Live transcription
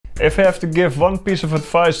If I have to give one piece of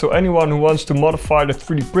advice to anyone who wants to modify the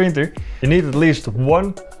 3D printer, you need at least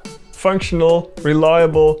one functional,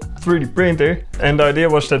 reliable 3D printer. And the idea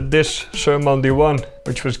was that this Sermoon D1,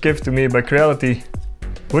 which was given to me by Creality,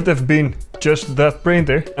 would have been just that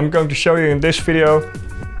printer. I'm going to show you in this video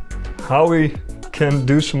how we can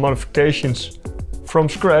do some modifications from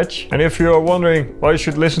scratch. And if you are wondering why you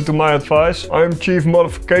should listen to my advice, I am Chief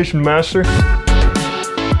Modification Master.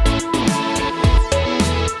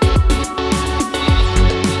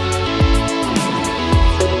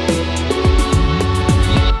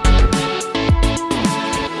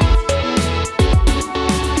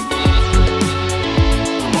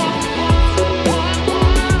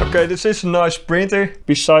 Okay, this is a nice printer,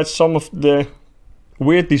 besides some of the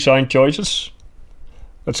weird design choices.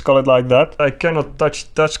 Let's call it like that. I cannot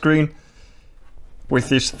touch the touchscreen with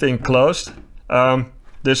this thing closed.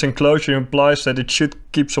 This enclosure implies that it should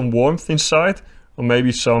keep some warmth inside, or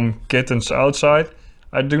maybe some kittens outside.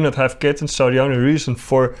 I do not have kittens, so the only reason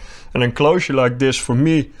for an enclosure like this for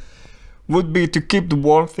me would be to keep the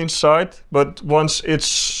warmth inside. But once it's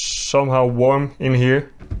somehow warm in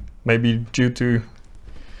here, maybe due to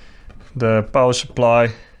the power supply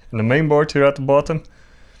and the mainboard here at the bottom,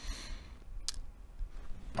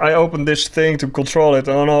 I open this thing to control it,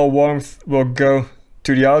 and all warmth will go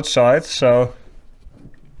to the outside. So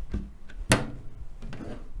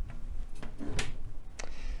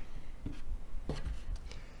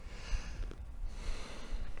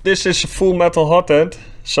this is a full metal hot end,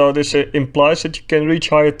 so this implies that you can reach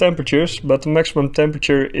higher temperatures, but the maximum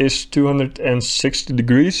temperature is 260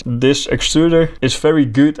 degrees. This extruder is very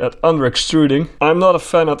good at under extruding. I'm not a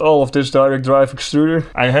fan at all of this direct drive extruder.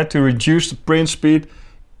 I had to reduce the print speed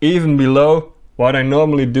even below what I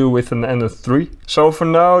normally do with an ent-ρ-π. So for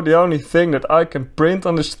now, the only thing that I can print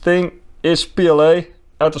on this thing is PLA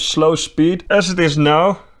at a slow speed. As it is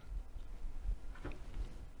now,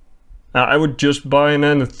 I would just buy an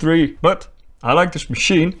ent-ρ-π, but I like this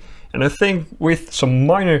machine, and I think with some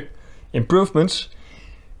minor improvements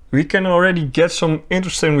we can already get some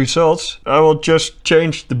interesting results. I will just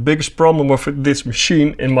change the biggest problem of this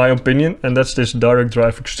machine, in my opinion, and that's this direct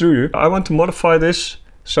drive extruder. I want to modify this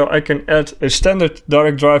so I can add a standard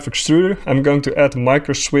direct drive extruder. I'm going to add a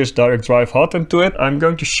micro Swiss direct drive hot end to it. I'm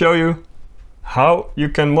going to show you how you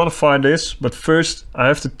can modify this, but first I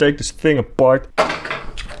have to take this thing apart.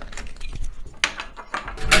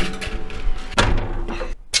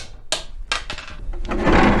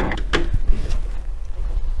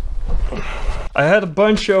 I had a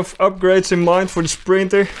bunch of upgrades in mind for this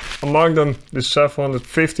printer, among them the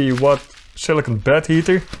 750 watt silicon bed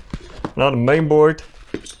heater, another mainboard,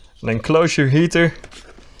 an enclosure heater,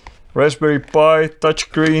 Raspberry Pi,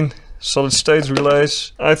 touchscreen, solid state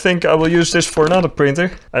relays. I think I will use this for another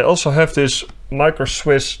printer. I also have this micro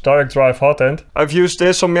Swiss direct drive hot end. I've used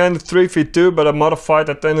this on my ent-ρ-π V2, but I modified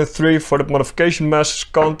that ent-ρ-π for the Modification Masters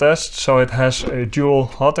contest, so it has a dual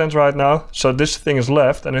hot end right now. So this thing is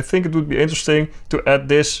left, and I think it would be interesting to add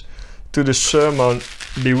this to the Sermoon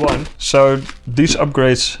D1. So these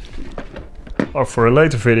upgrades are for a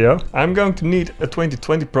later video. I'm going to need a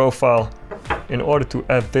 2020 profile in order to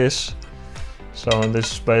add this. So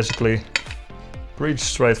this is basically pretty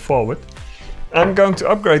straightforward. I'm going to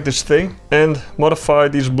upgrade this thing and modify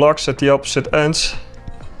these blocks at the opposite ends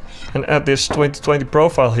and add this 2020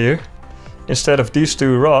 profile here instead of these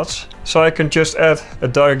two rods, so I can just add a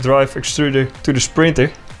direct drive extruder to this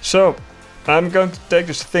printer. So I'm going to take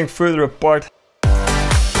this thing further apart.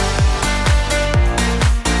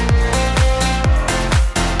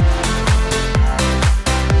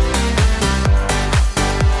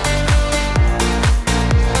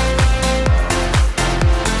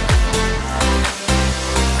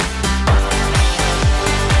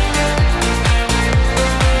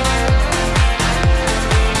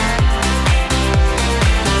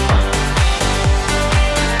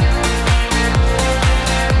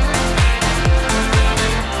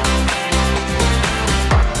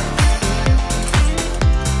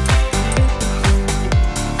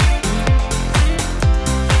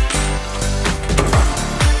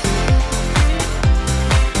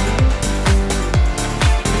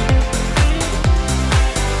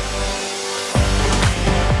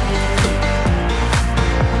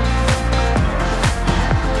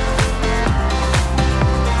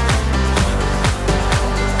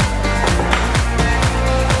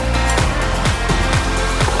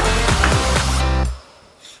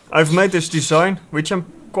 I've made this design, which I'm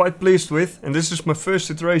quite pleased with, and this is my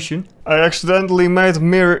first iteration. I accidentally made a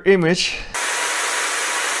mirror image.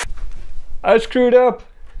 I screwed up!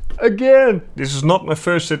 Again! This is not my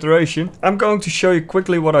first iteration. I'm going to show you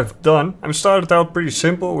quickly what I've done. I started out pretty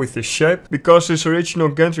simple with this shape. Because this original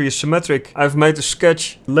gantry is symmetric, I've made a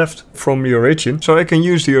sketch left from the origin. So I can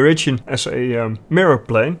use the origin as a mirror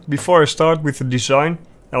plane. Before I start with the design,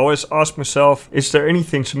 I always ask myself, is there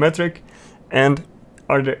anything symmetric? And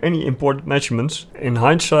are there any important measurements? In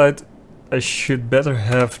hindsight, I should better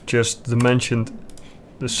have just dimensioned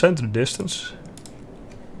the center distance.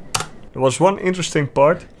 There was one interesting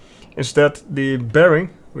part, is that the bearing,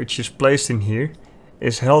 which is placed in here,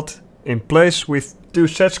 is held in place with 2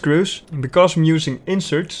 set screws. And because I'm using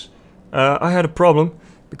inserts, I had a problem,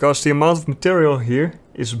 because the amount of material here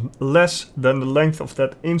is less than the length of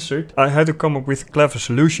that insert. I had to come up with a clever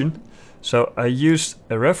solution, so I used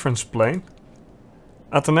a reference plane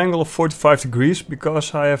at an angle of 45 degrees,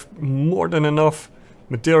 because I have more than enough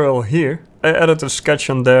material here. I added a sketch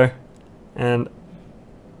on there and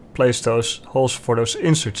placed those holes for those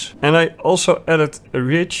inserts. And I also added a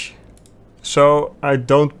ridge, so I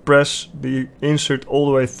don't press the insert all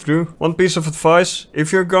the way through. One piece of advice,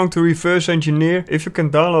 if you're going to reverse engineer, if you can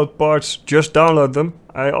download parts, just download them.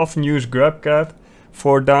 I often use GrabCAD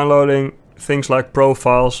for downloading things like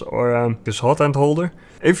profiles or this hotend holder.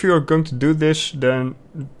 If you're going to do this, then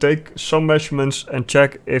take some measurements and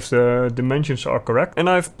check if the dimensions are correct. And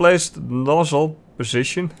I've placed the nozzle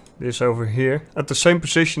position, this over here, at the same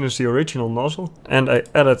position as the original nozzle. And I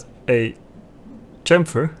added a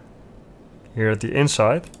chamfer here at the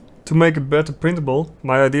inside. To make it better printable,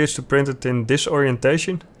 my idea is to print it in this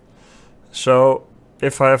orientation. So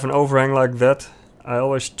if I have an overhang like that, I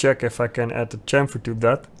always check if I can add the chamfer to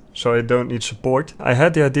that, so I don't need support. I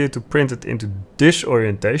had the idea to print it into this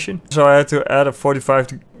orientation, so I had to add a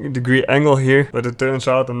 45-degree angle here, but it turns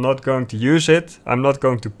out I'm not going to use it. I'm not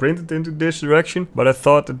going to print it into this direction, but I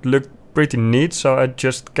thought it looked pretty neat, so I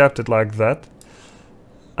just kept it like that.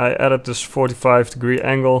 I added this 45-degree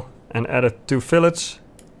angle and added 2 fillets.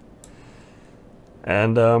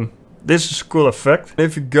 And this is a cool effect.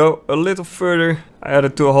 If you go a little further, I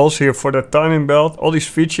added 2 holes here for the timing belt. All these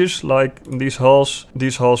features, like these holes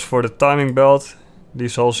for the timing belt,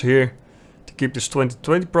 these holes here to keep this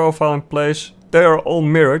 2020 profile in place, they are all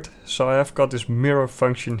mirrored. So I have got this mirror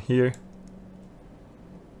function here.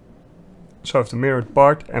 So I have the mirrored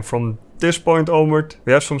part, and from this point onward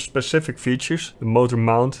we have some specific features. The motor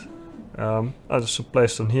mount, I just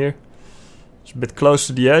placed on here. It's a bit close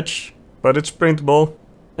to the edge, but it's printable.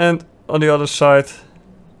 And on the other side,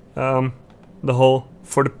 the hole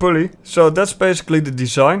for the pulley. So that's basically the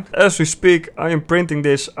design. As we speak, I am printing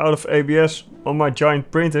this out of ABS on my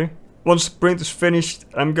giant printer. Once the print is finished,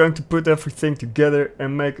 I'm going to put everything together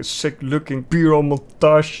and make a sick looking B-roll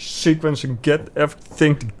montage sequence and get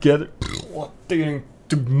everything together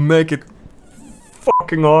to make it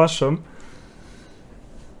fucking awesome.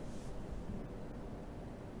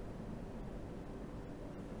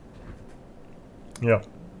 Yeah.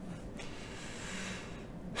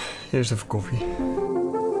 Here's even coffee.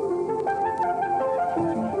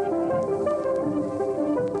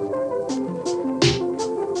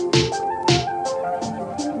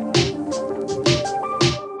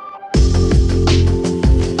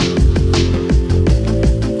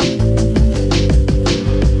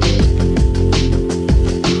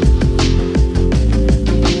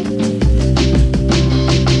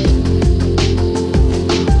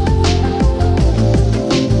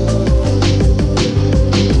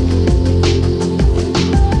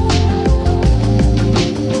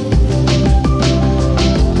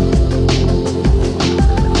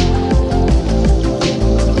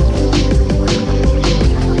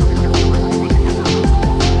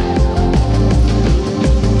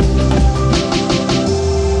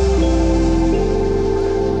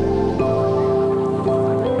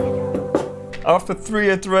 After 3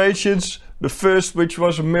 iterations, the first which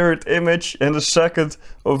was a mirrored image and the second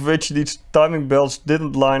of which these timing belts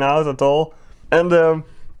didn't line out at all. And the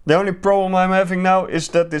only problem I'm having now is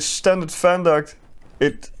that this standard fan duct,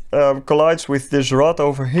 it collides with this rod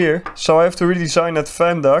over here. So I have to redesign that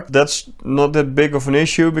fan duct. That's not that big of an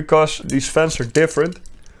issue because these fans are different.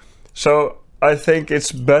 So I think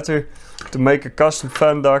it's better to make a custom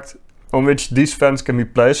fan duct on which these fans can be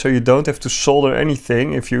placed, so you don't have to solder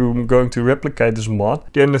anything if you're going to replicate this mod.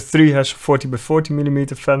 The ent-ρ-π has a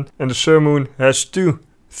 40x40mm fan, and the Sermoon has 2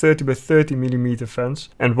 30x30mm fans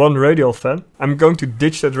and 1 radial fan. I'm going to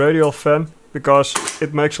ditch that radial fan because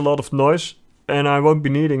it makes a lot of noise and I won't be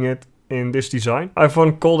needing it in this design. I have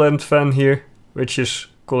 1 cold end fan here, which is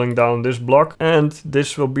cooling down this block, and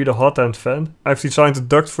this will be the hot end fan. I've designed a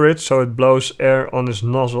duct for it so it blows air on this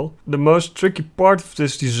nozzle. The most tricky part of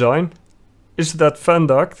this design is that fan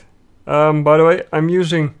duct. By the way, I'm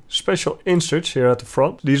using special inserts here at the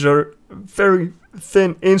front. These are very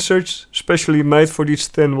thin inserts, specially made for these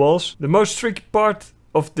thin walls. The most tricky part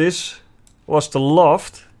of this was the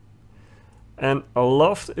loft. And a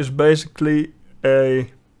loft is basically I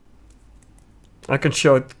can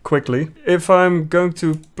show it quickly. If I'm going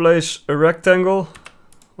to place a rectangle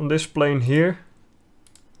on this plane here,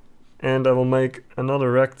 and I will make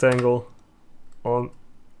another rectangle on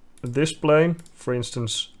this plane, for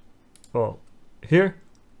instance, well, here.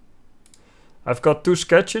 I've got two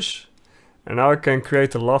sketches, and now I can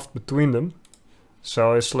create a loft between them.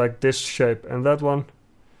 So it's like this shape and that one.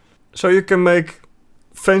 So you can make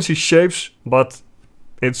fancy shapes, but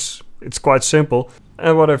it's quite simple.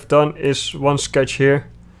 And what I've done is one sketch here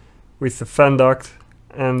with the fan duct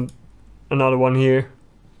and another one here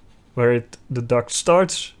where the duct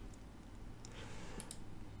starts.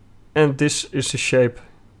 And this is the shape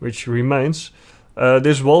which remains.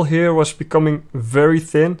 This wall here was becoming very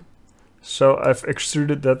thin, so I've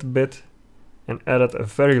extruded that a bit and added a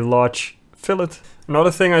very large fillet.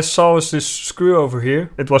 Another thing I saw was this screw over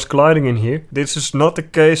here. It was gliding in here. This is not the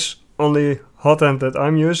case on the hotend that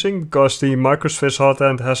I'm using, because the MrCristobal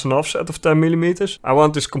hotend has an offset of 10 mm. I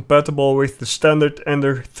want this compatible with the standard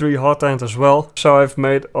ent-ρ-π hotend as well. So I've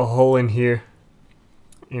made a hole in here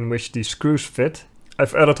in which these screws fit.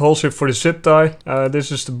 I've added holes here for the zip tie.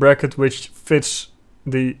 This is the bracket which fits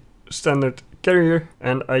the standard carrier,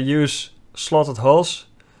 and I use slotted holes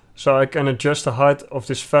so I can adjust the height of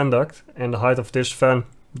this fan duct, and the height of this fan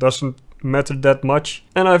doesn't matter that much.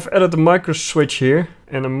 And I've added a micro switch here,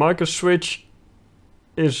 and a micro switch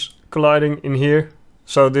is colliding in here,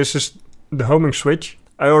 so this is the homing switch.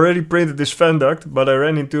 I already printed this fan duct, but I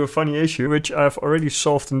ran into a funny issue which I've already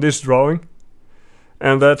solved in this drawing,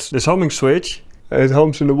 and that's this homing switch. It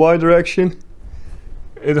homes in the Y direction,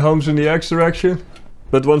 it homes in the X direction,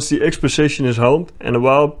 but once the X position is homed and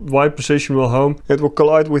the Y position will home, it will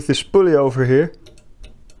collide with this pulley over here.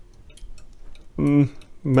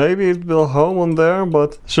 Maybe it will home on there,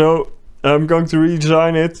 but so I'm going to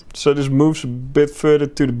redesign it so this moves a bit further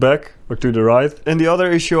to the back or to the right. And the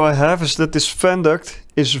other issue I have is that this fan duct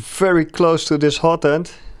is very close to this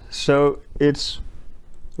hotend, so it's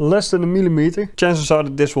less than a millimeter. Chances are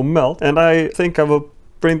that this will melt, and I think I will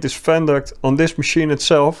print this fan duct on this machine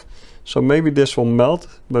itself, so maybe this will melt,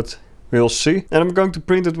 but we'll see. And I'm going to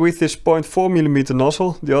print it with this 0.4mm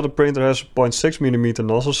nozzle. The other printer has a 0.6mm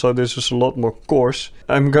nozzle, so this is a lot more coarse.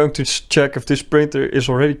 I'm going to check if this printer is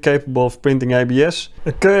already capable of printing ABS.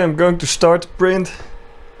 Okay, I'm going to start the print,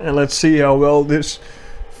 and let's see how well this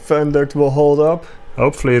fan duct will hold up.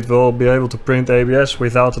 Hopefully it will be able to print ABS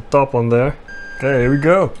without the top on there. Okay, here we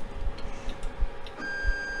go.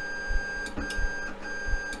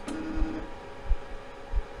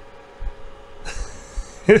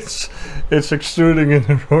 It's extruding in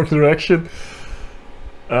the wrong direction.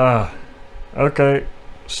 Okay,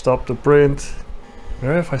 stop the print.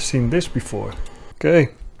 Where have I seen this before?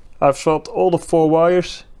 Okay, I've swapped all the 4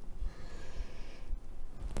 wires.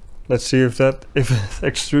 Let's see if it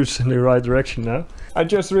extrudes in the right direction now. I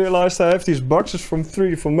just realized I have these boxes from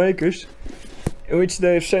 3D makers, in which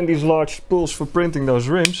they have sent these large spools for printing those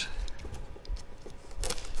rims.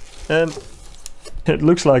 And it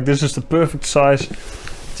looks like this is the perfect size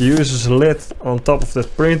to use as a lid on top of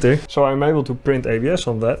that printer, so I'm able to print ABS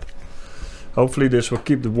on that. Hopefully this will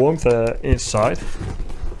keep the warmth inside.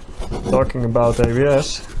 Talking about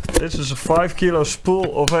ABS, this is a 5 kilo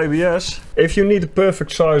spool of ABS. If you need a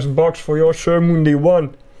perfect size box for your Sermoon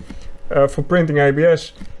D1 for printing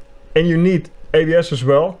ABS, and you need ABS as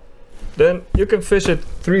well, then you can visit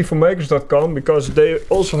 3formakers.com, because they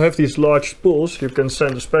also have these large spools. You can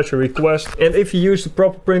send a special request, and if you use the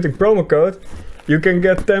proper printing promo code, you can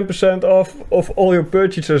get 10% off of all your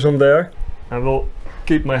purchases on there. I will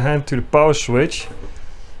keep my hand to the power switch,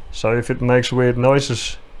 so if it makes weird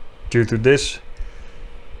noises due to this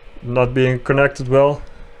not being connected well,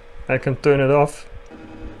 I can turn it off.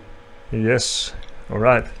 Yes,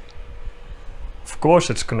 alright. Of course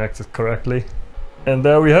it's connected correctly. And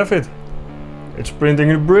there we have it. It's printing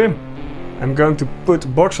the brim. I'm going to put the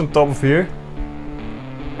box on top of here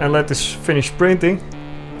and let this finish printing.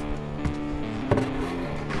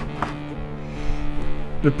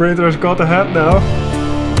 The printer has got a head now.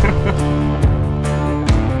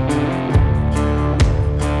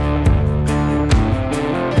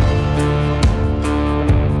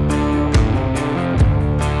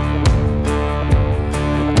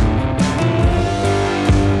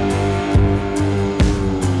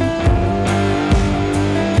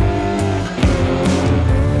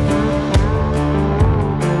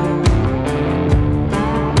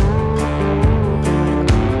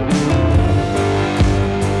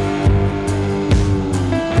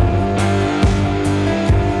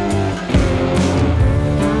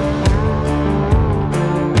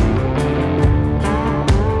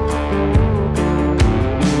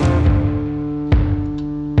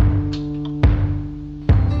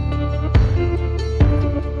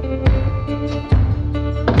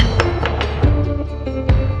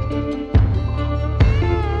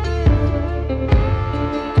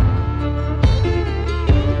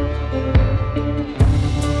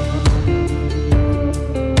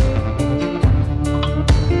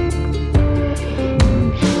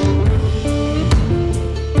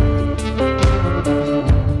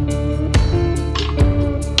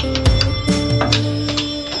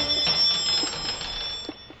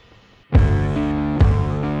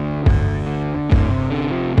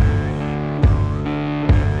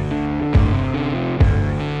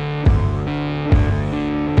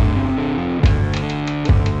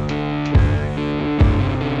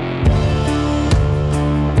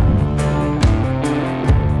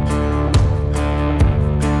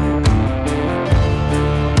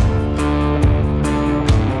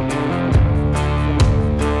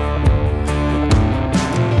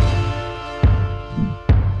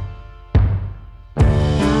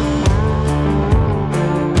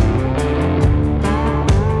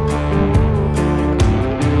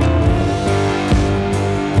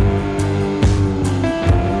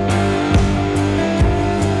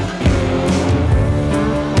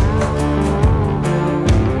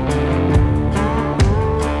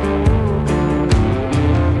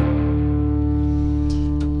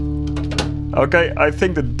 Okay, I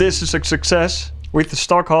think that this is a success. With the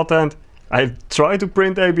stock hotend, I tried to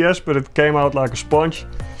print ABS, but it came out like a sponge.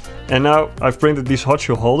 And now I've printed these hot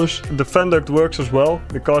shoe holders. The fan duct works as well,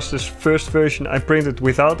 because this first version I printed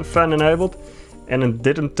without the fan enabled, and it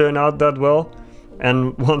didn't turn out that well.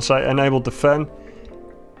 And once I enabled the fan,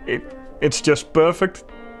 it's just perfect.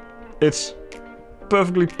 It's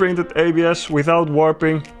perfectly printed ABS without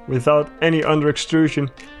warping, without any under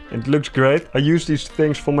extrusion. It looks great. I use these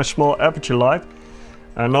things for my small aperture light.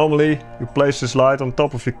 And normally you place this light on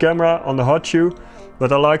top of your camera on the hot shoe,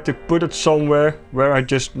 but I like to put it somewhere where I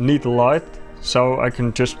just need the light, so I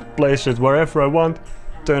can just place it wherever I want,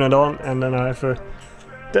 turn it on, and then I have a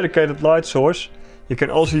dedicated light source. You can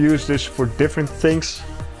also use this for different things.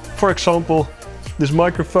 For example, this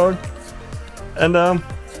microphone. And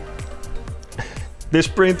this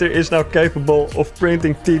printer is now capable of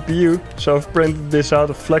printing TPU, so I've printed this out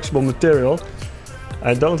of flexible material.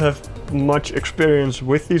 I don't have much experience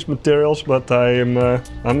with these materials, but I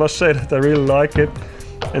must say that I really like it.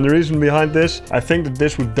 And the reason behind this, I think that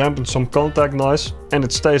this would dampen some contact noise and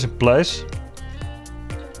it stays in place.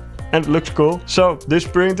 And it looks cool. So this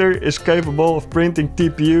printer is capable of printing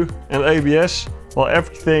TPU and ABS, while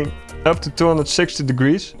everything up to 260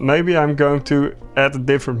 degrees. Maybe I'm going to add a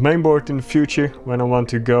different mainboard in the future when I want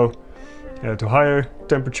to go to higher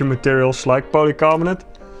temperature materials like polycarbonate.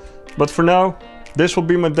 But for now, this will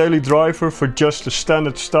be my daily driver for just the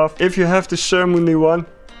standard stuff. If you have the Sermoon one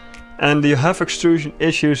and you have extrusion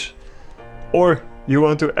issues, or you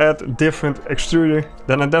want to add a different extruder,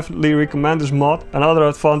 then I definitely recommend this mod. Another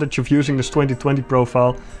advantage of using this 2020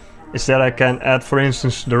 profile is that I can add, for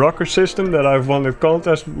instance, the rocker system that I've won a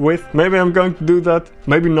contest with. Maybe I'm going to do that,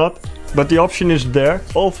 maybe not, but the option is there.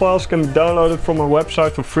 All files can be downloaded from my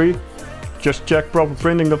website for free. Just check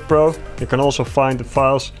properprinting.pro. You can also find the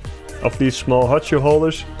files of these small hot shoe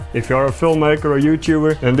holders. If you are a filmmaker or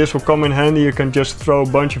YouTuber, then this will come in handy. You can just throw a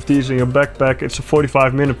bunch of these in your backpack. It's a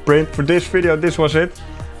 45-minute print. For this video, this was it.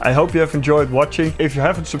 I hope you have enjoyed watching. If you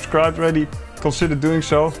haven't subscribed already, consider doing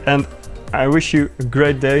so. And I wish you a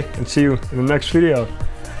great day and see you in the next video.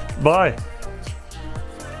 Bye!